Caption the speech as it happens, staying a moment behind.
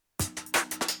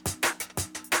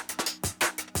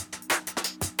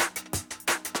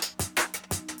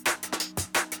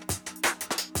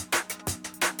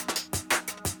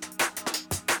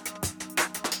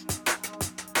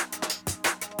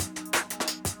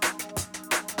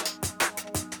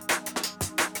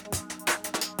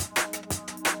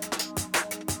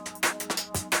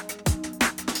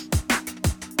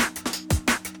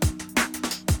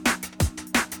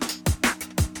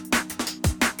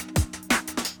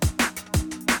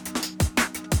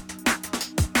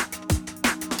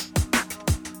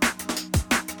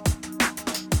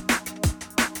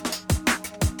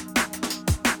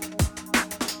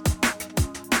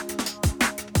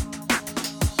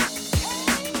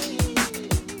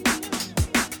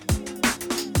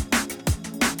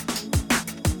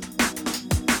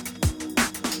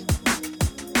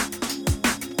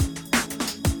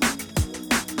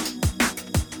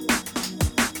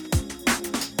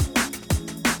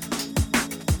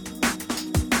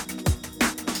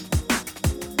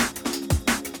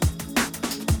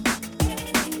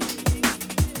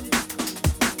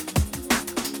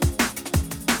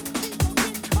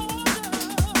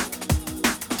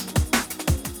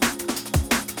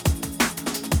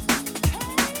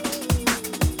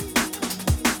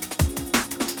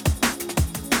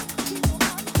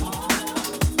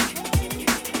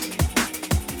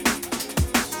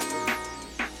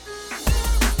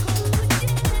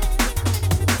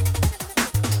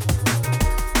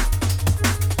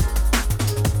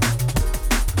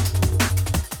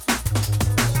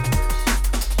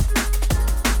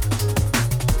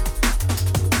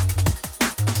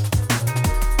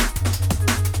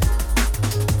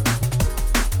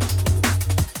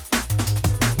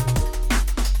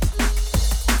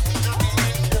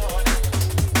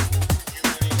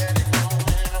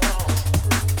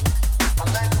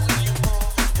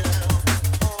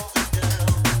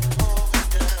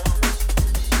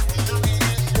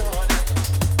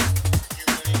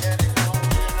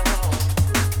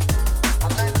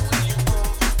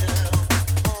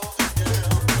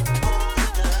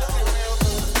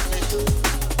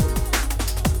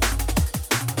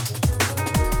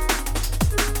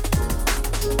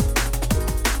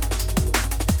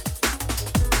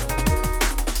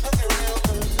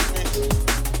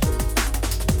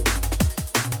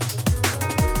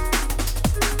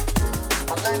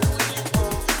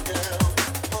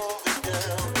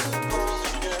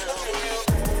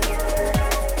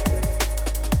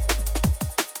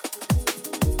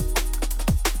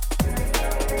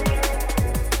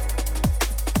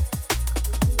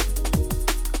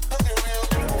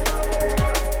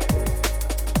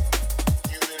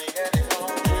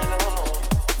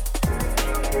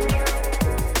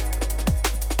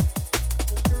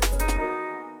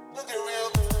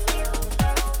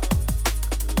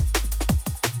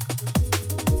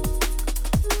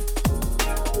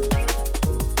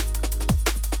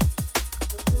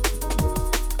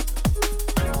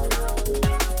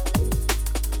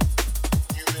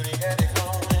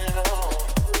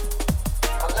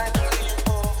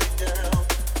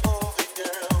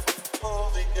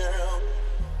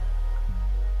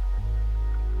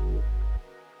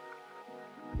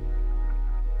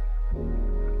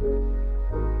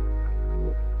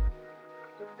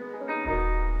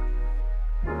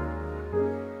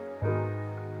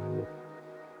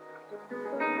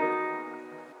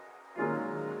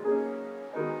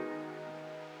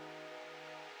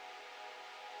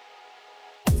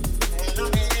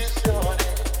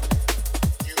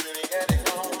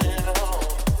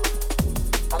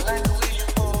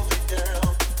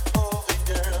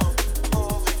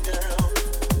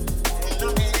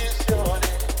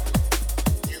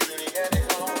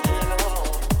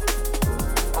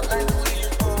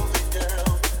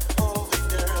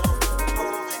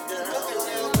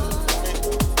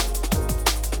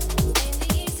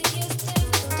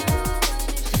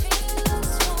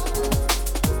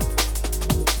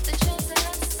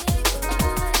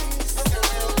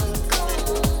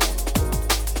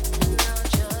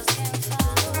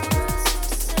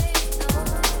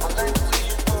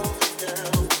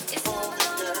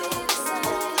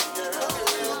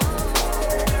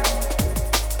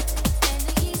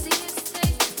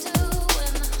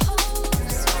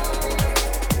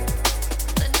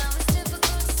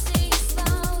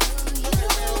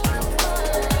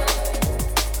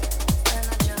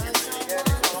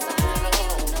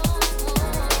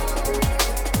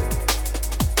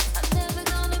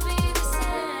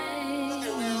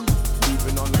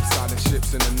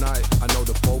in the night. I know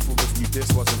that both of us knew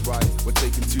this wasn't right. We're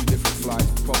taking two different flights.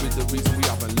 Probably the reason we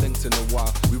haven't linked in a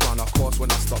while. We ran our course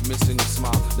when I stopped missing your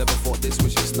smile. Never thought this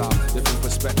was your style. Different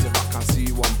perspective, I can't see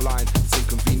you, I'm blind. It's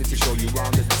inconvenient to show you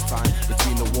round at this time.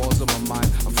 Between the walls of my mind,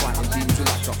 I'm fighting demons who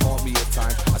like to haunt me at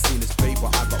times. I seen this paper,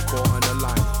 I got caught on the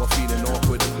line. While feeling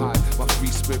awkward and high. My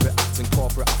free spirit acting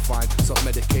corporate, I find.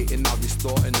 Self-medicating, now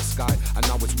distorting the sky. And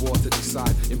now it's war to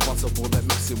decide. Impossible that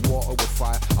mixing water with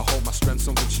fire. I hold my strength,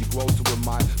 something she grows to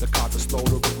admire. The cards are stole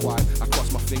or required. I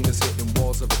cross my fingers, hitting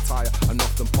walls of a tire. I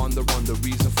often ponder on the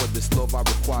reason for this love I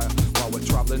require. While we're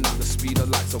traveling at the speed of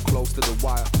light, so close to the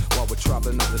wire. While we're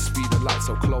traveling at the speed of light,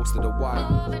 so close to the wire.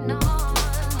 Moving on.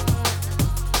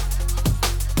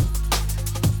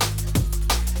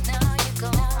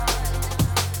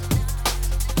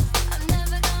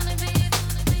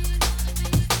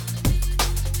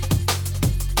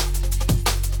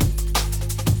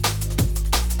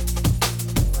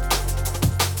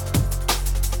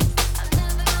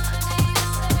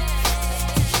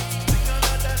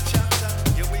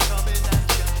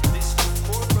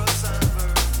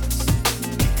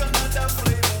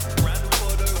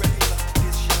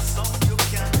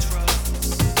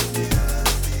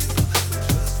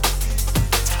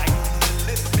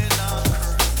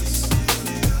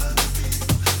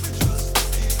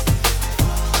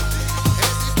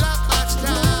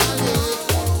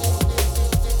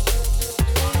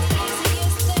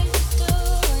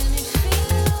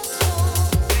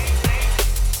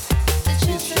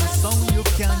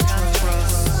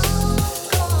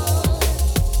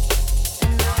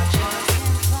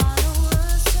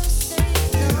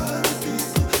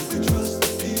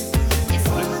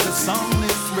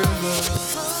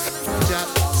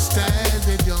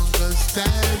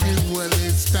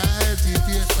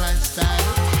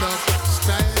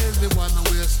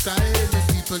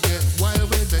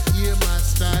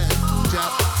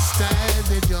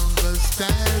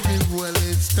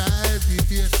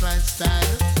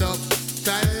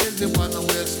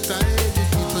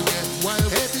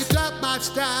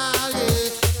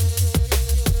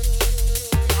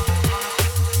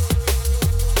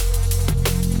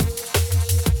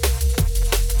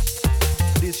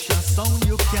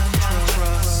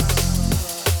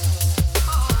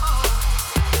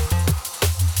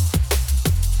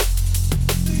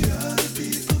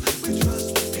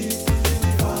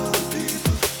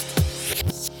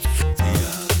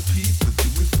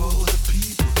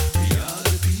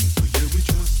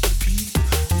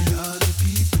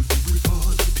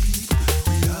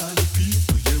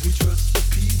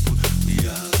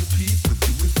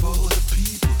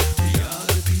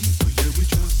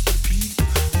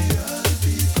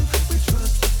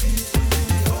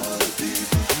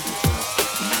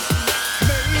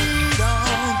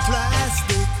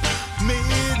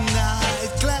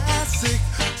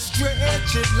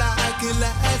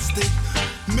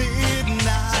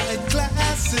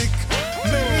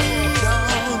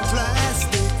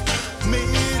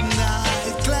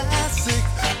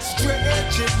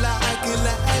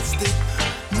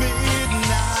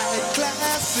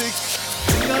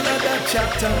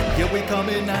 Yeah, we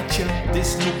coming at you.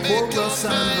 This new chorus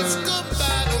and verse.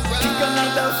 Kick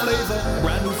another flavor,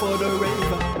 brand new for the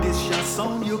raver. This your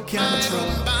song you can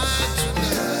trust.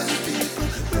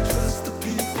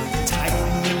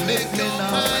 Time you live me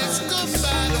now.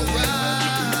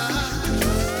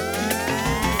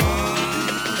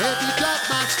 Every drop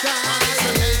my style.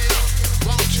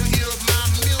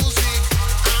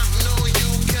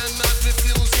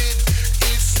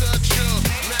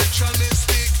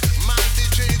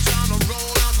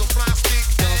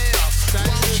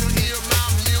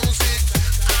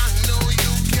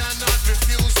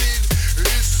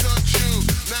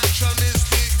 Naturalistic.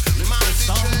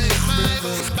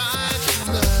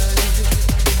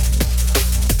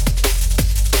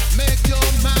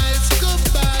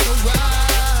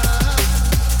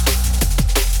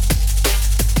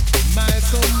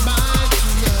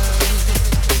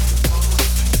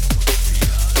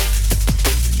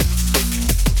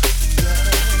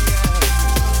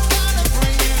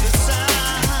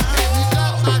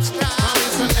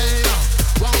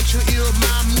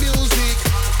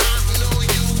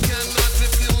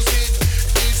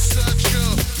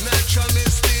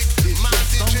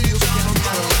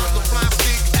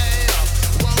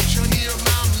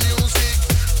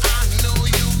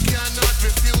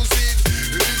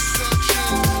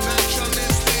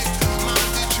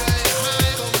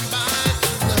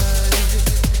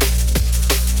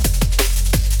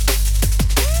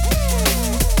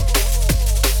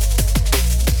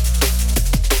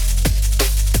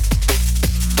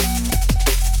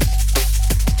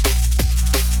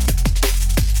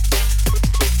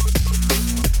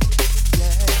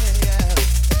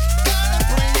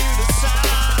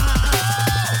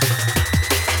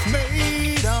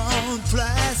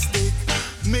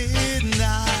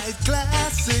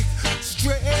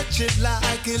 it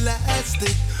like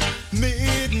elastic.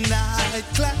 Midnight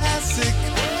classic,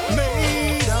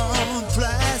 made on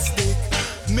plastic.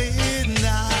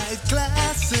 Midnight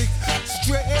classic,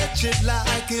 stretch it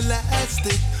like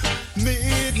elastic.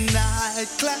 Midnight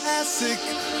classic.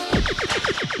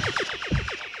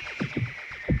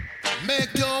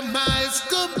 Make your minds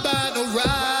combine alright.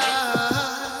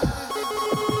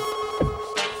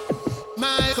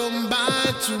 Mind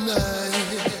combine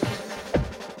tonight.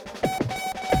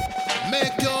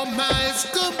 Make your minds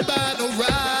combine alright.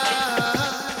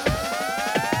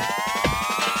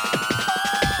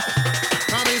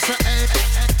 Promise to end.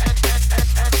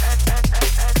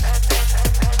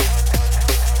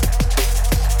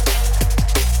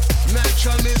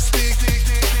 Naturalistic.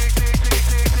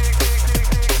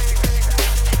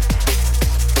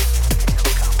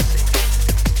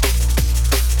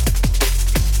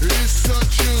 It's so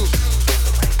true.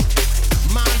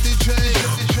 My DJ.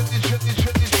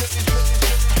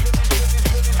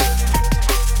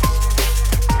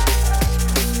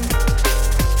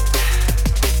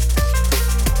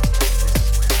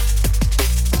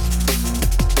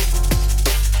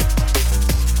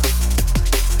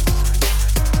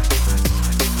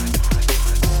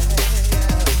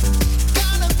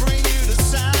 Gonna bring you the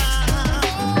sound.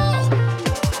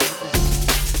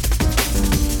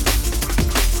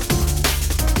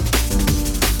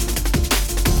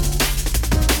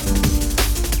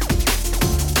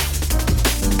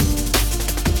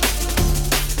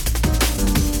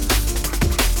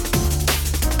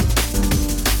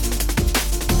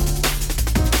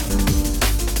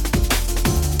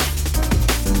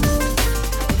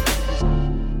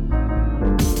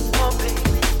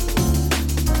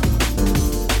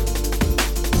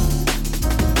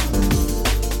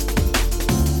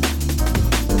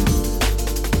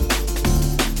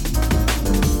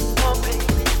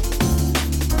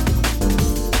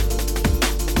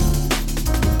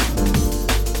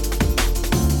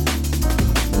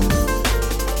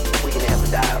 We can have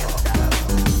a dialogue.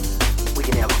 We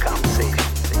can have a conversation.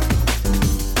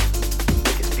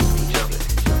 We can speak to each other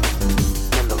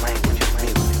in the language of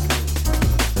music.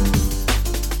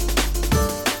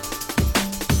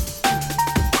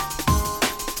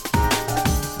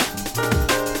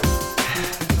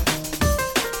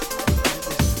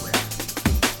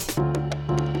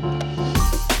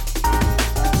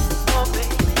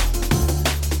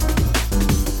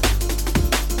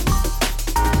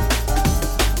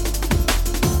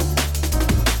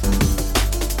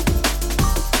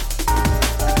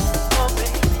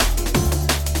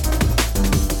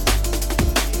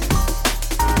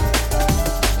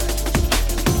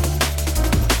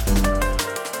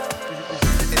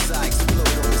 As I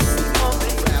explode on the scene,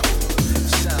 unravel.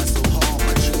 Shine so hard,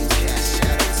 my dreams cast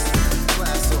shadows.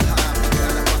 Climb so high,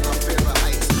 forgot about my favorite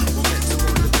heights. Momentum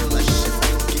on the bill, I shift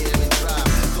in gear and drive.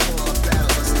 For all my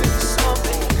battles, I stay so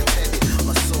contended.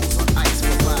 My soul's on ice,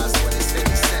 my vibes when it's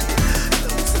steady sending.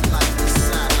 Levels of life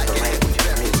inside like a heavy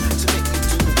beverage. To make me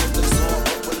do what looks hard,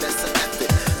 but with lesser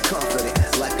effort. Confident,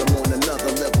 like I'm on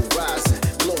another level, rising.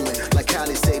 Glowing, like how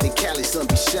they say the Cali sun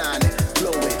be shining.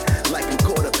 Glowing, like I'm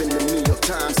caught up in the New York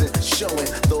Times and showing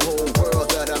the whole world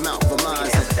that I'm out for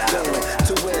mine. Going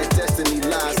to where destiny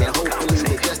lies, and hopefully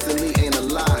the destiny ain't a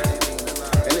lie.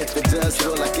 And if it does,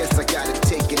 well, I guess I gotta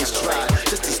take it in stride.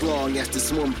 Just as long as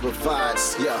this woman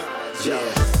provides. Yeah.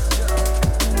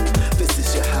 This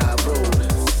is your high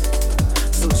road,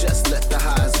 so just let the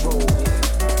highs roll.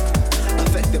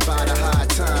 Affected by the high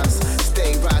times,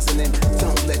 stay rising and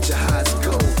don't let your highs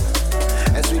go.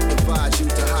 As we provide you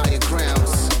to higher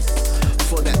grounds,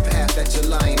 for that path that you're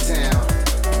lying down,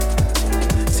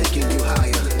 taking you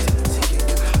higher,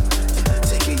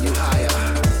 taking you higher.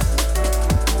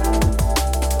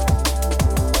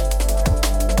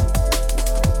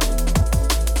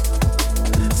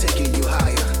 Taking you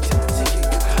higher,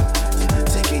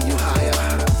 taking you higher.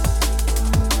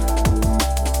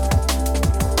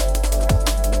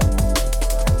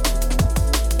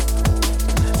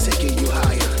 Taking you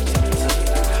higher,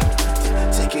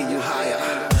 taking you higher.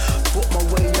 Put my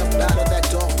way up out of that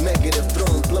dark negative,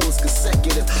 throwing blows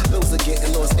consecutive. Those are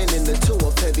getting lost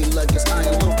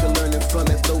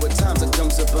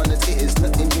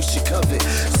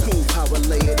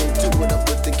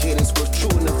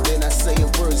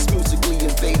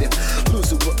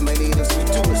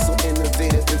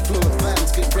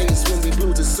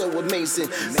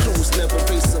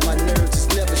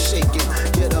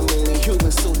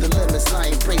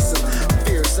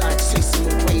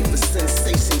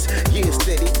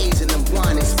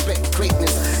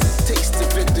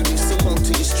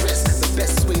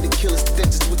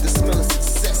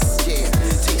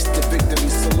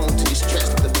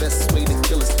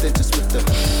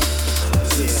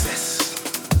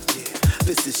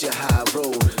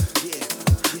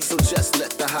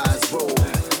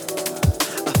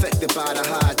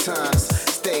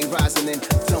rising and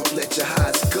don't let your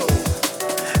highs go.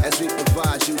 As we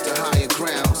provide you to higher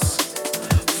grounds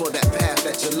for that path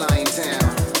that you're lying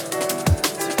down,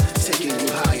 taking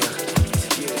you higher,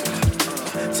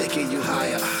 taking you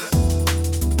higher.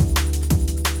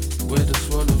 We're just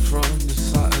running from the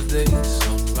Saturday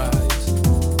sunrise.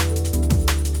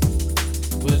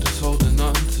 We're just holding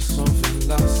on to something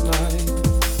last night.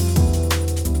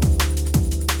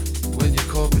 When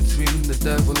you're caught between the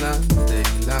devil and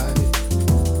daylight.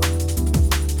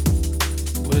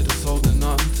 We're just holding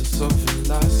on to something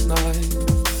last night.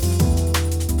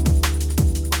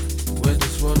 We're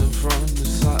just running from the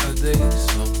Saturday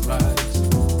sunrise.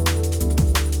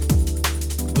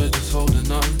 We're just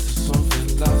holding on to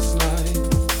something last night.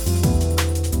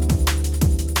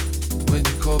 When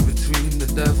you're caught between the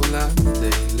devil and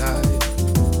daylight.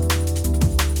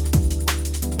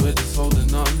 We're just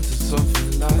holding on to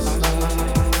something last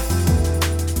night.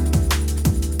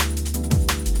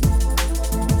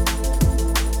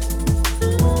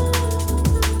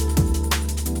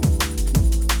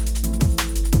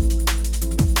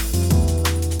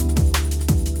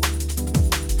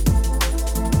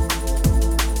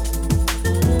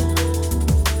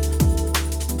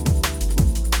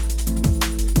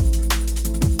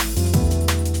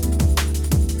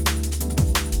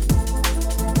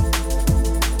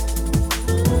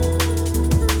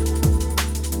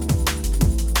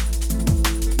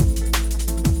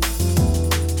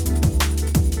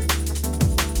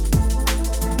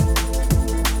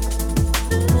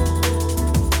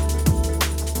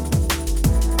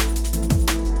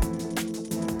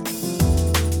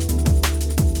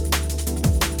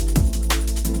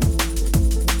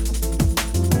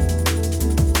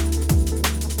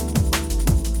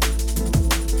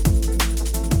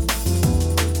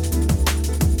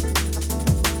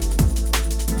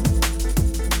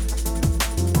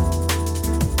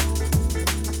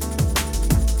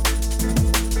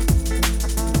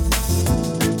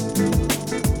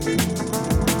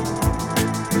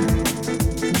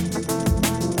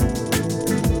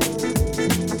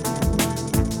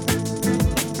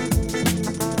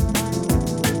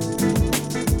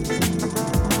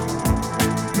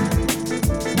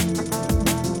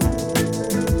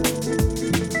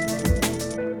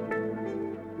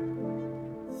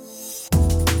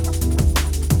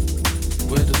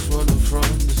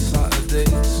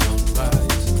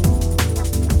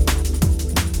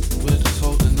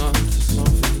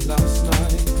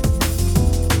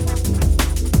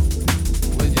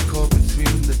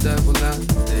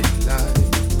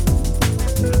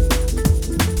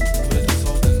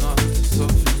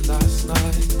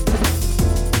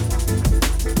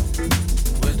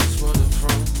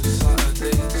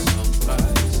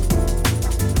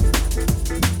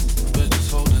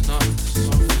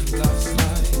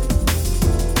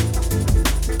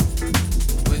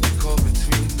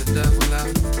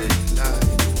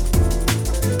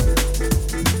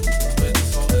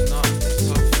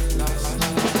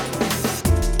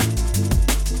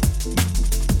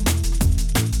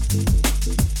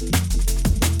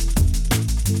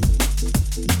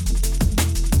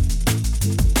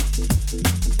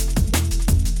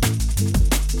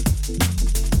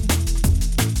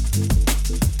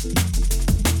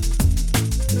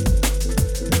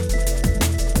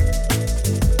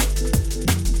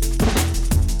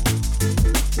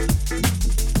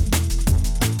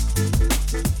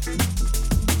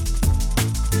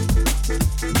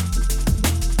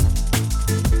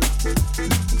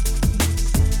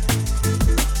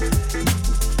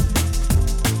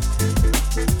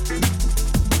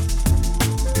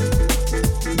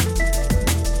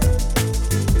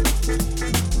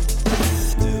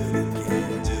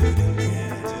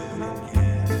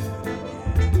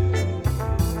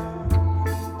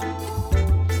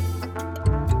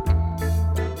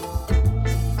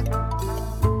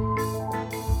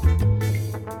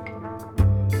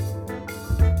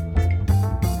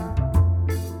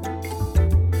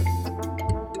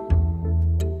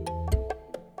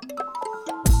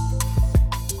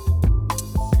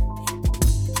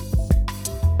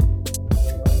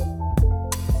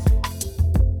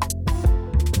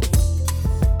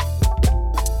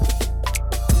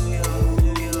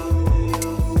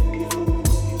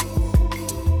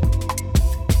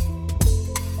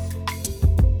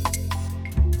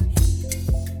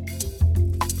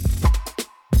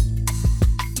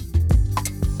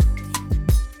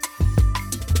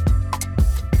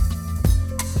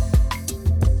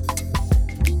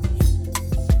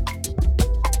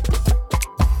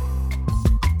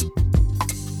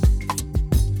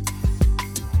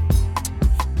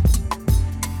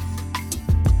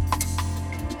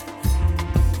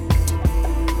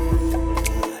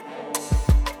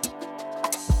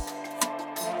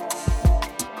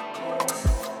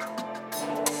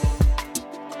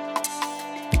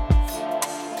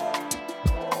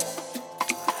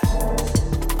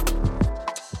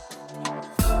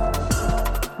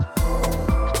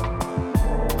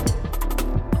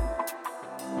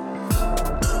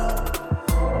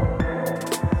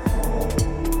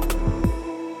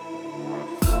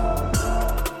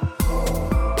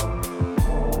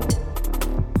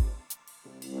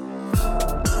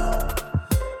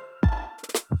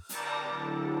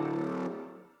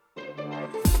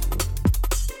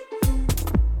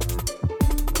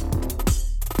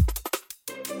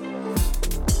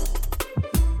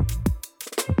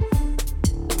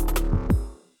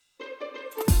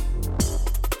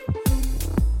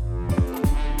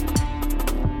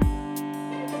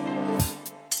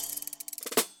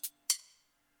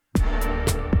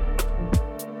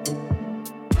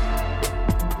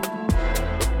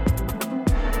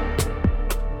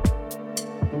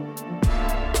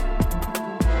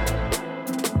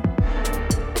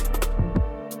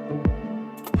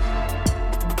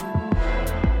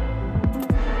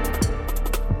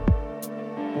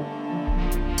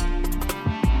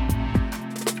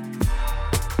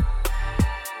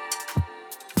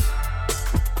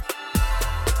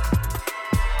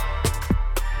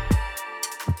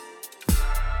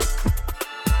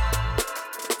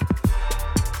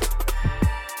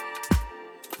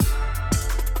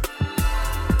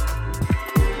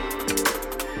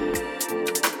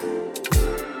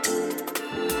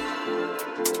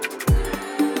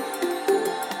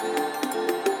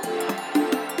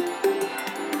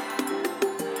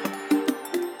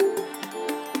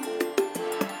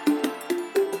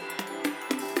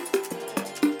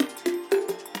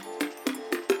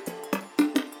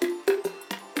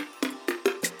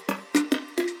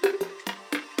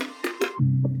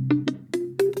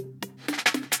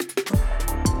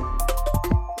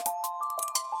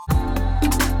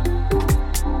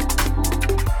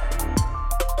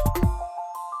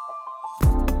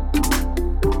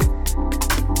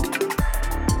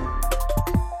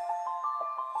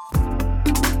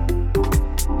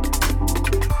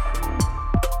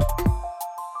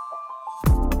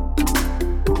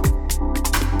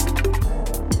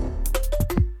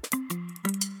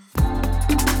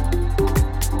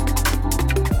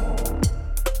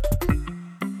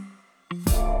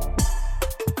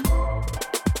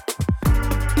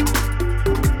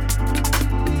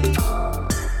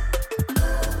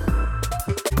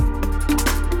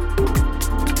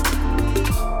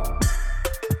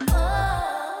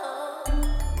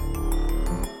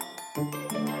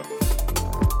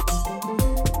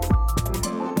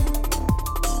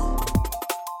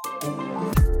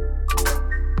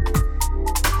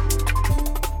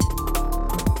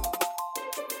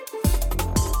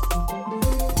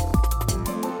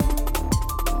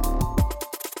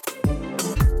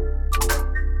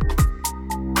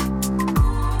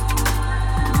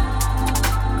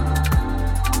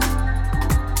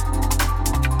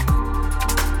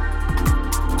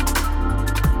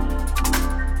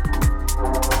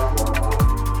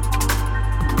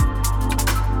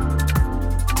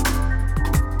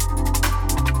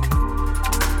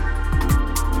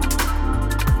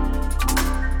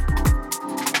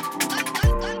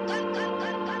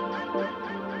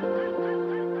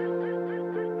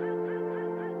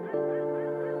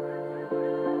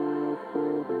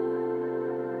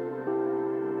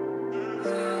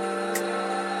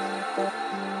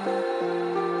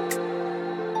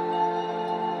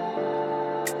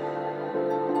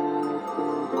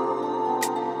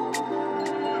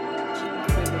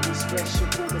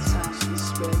 times we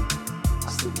spent. I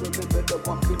still remember the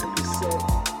one thing that you said.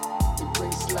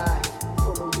 Embrace life,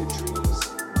 follow your dreams,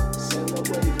 sail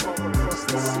away from across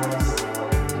the seas.